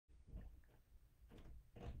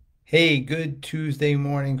Hey, good Tuesday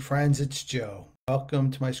morning, friends. It's Joe. Welcome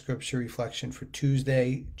to my scripture reflection for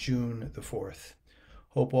Tuesday, June the 4th.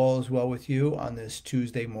 Hope all is well with you on this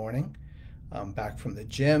Tuesday morning. I'm back from the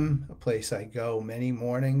gym, a place I go many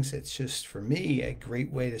mornings. It's just, for me, a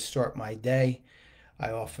great way to start my day.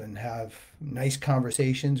 I often have nice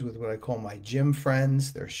conversations with what I call my gym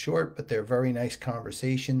friends. They're short, but they're very nice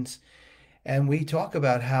conversations. And we talk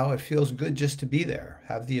about how it feels good just to be there,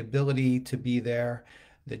 have the ability to be there,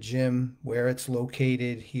 the gym, where it's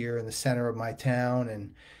located here in the center of my town.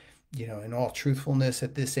 And, in all truthfulness,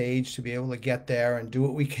 at this age, to be able to get there and do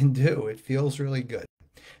what we can do, it feels really good.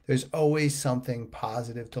 There's always something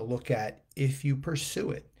positive to look at if you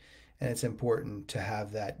pursue it. And it's important to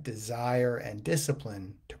have that desire and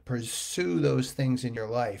discipline to pursue those things in your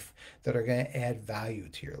life that are going to add value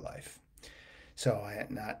to your life. So I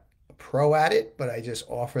am not a pro at it, but I just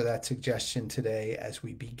offer that suggestion today as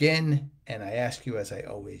we begin. And I ask you, as I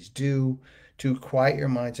always do, to quiet your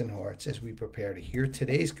minds and hearts as we prepare to hear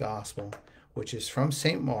today's gospel, which is from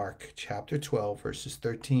St. Mark, chapter 12, verses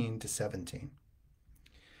 13 to 17.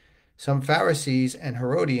 Some Pharisees and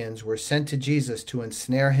Herodians were sent to Jesus to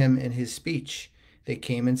ensnare him in his speech. They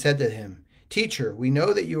came and said to him, "Teacher, we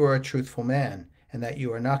know that you are a truthful man, and that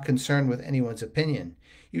you are not concerned with anyone's opinion.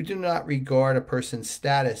 You do not regard a person's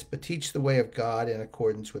status, but teach the way of God in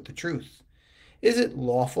accordance with the truth. Is it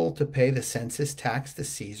lawful to pay the census tax to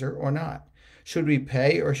Caesar or not? Should we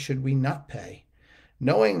pay or should we not pay?"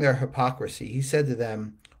 Knowing their hypocrisy, he said to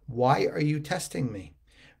them, "Why are you testing me?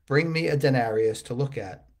 Bring me a denarius to look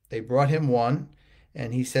at." They brought him one,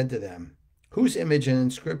 and he said to them, "Whose image and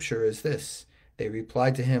inscription is this?" They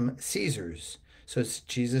replied to him, "Caesar's." So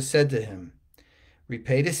Jesus said to him,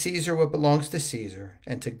 "Repay to Caesar what belongs to Caesar,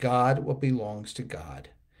 and to God what belongs to God."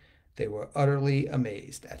 They were utterly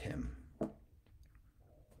amazed at him.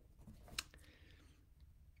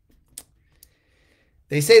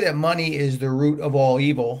 They say that money is the root of all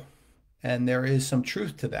evil, and there is some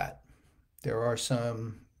truth to that. There are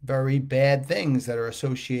some very bad things that are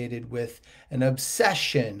associated with an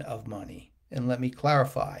obsession of money. And let me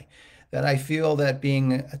clarify that I feel that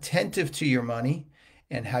being attentive to your money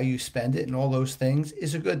and how you spend it and all those things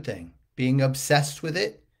is a good thing. Being obsessed with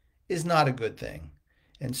it is not a good thing.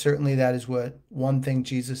 And certainly that is what one thing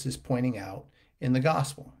Jesus is pointing out in the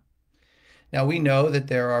gospel. Now, we know that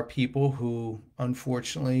there are people who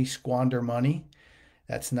unfortunately squander money.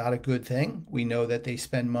 That's not a good thing. We know that they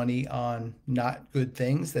spend money on not good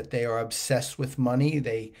things, that they are obsessed with money.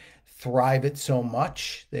 They thrive it so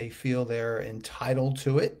much, they feel they're entitled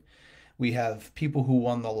to it. We have people who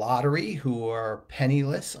won the lottery who are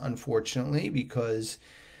penniless, unfortunately, because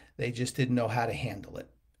they just didn't know how to handle it.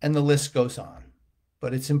 And the list goes on.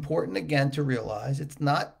 But it's important, again, to realize it's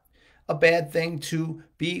not a bad thing to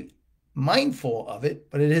be mindful of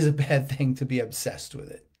it, but it is a bad thing to be obsessed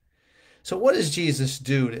with it. So what does Jesus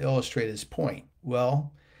do to illustrate his point?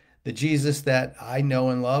 Well, the Jesus that I know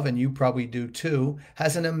and love, and you probably do too,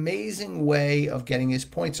 has an amazing way of getting his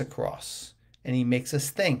points across. And he makes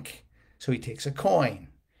us think. So he takes a coin,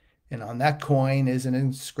 and on that coin is an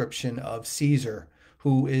inscription of Caesar,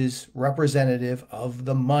 who is representative of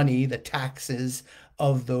the money, the taxes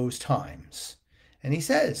of those times. And he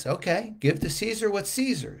says, okay, give to Caesar what's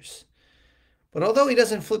Caesar's. But although he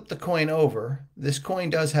doesn't flip the coin over, this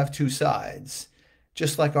coin does have two sides,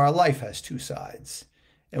 just like our life has two sides.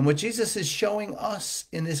 And what Jesus is showing us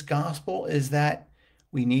in this gospel is that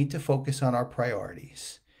we need to focus on our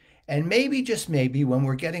priorities. And maybe, just maybe, when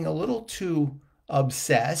we're getting a little too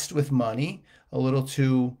obsessed with money, a little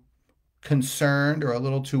too concerned or a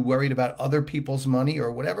little too worried about other people's money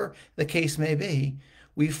or whatever the case may be,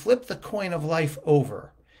 we flip the coin of life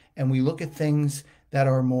over and we look at things that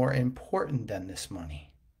are more important than this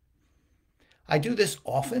money. I do this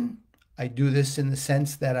often. I do this in the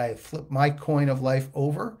sense that I flip my coin of life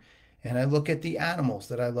over and I look at the animals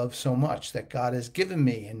that I love so much, that God has given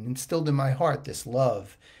me and instilled in my heart this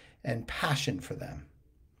love and passion for them.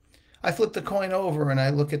 I flip the coin over and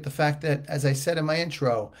I look at the fact that, as I said in my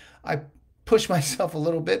intro, I push myself a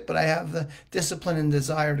little bit, but I have the discipline and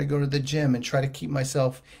desire to go to the gym and try to keep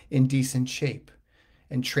myself in decent shape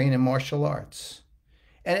and train in martial arts.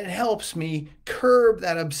 And it helps me curb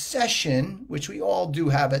that obsession, which we all do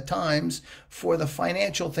have at times, for the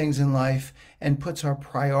financial things in life and puts our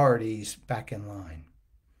priorities back in line.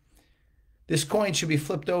 This coin should be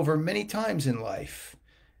flipped over many times in life.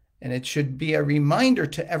 And it should be a reminder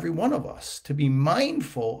to every one of us to be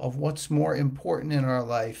mindful of what's more important in our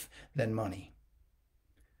life than money.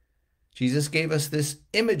 Jesus gave us this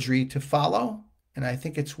imagery to follow, and I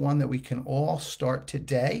think it's one that we can all start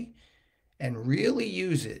today and really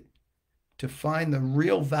use it to find the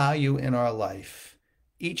real value in our life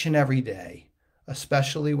each and every day,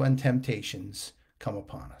 especially when temptations come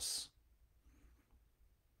upon us.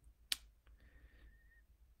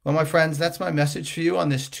 Well, my friends, that's my message for you on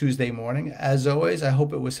this Tuesday morning. As always, I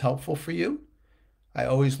hope it was helpful for you. I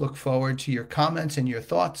always look forward to your comments and your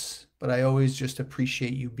thoughts, but I always just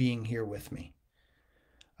appreciate you being here with me.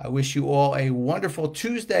 I wish you all a wonderful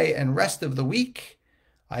Tuesday and rest of the week.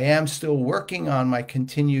 I am still working on my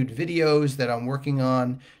continued videos that I'm working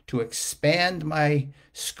on to expand my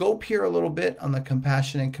scope here a little bit on the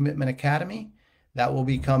Compassion and Commitment Academy. That will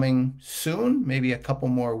be coming soon, maybe a couple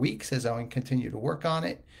more weeks as I continue to work on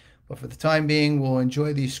it. But for the time being, we'll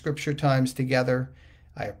enjoy these scripture times together.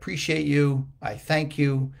 I appreciate you. I thank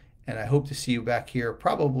you. And I hope to see you back here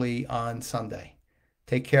probably on Sunday.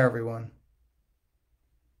 Take care, everyone.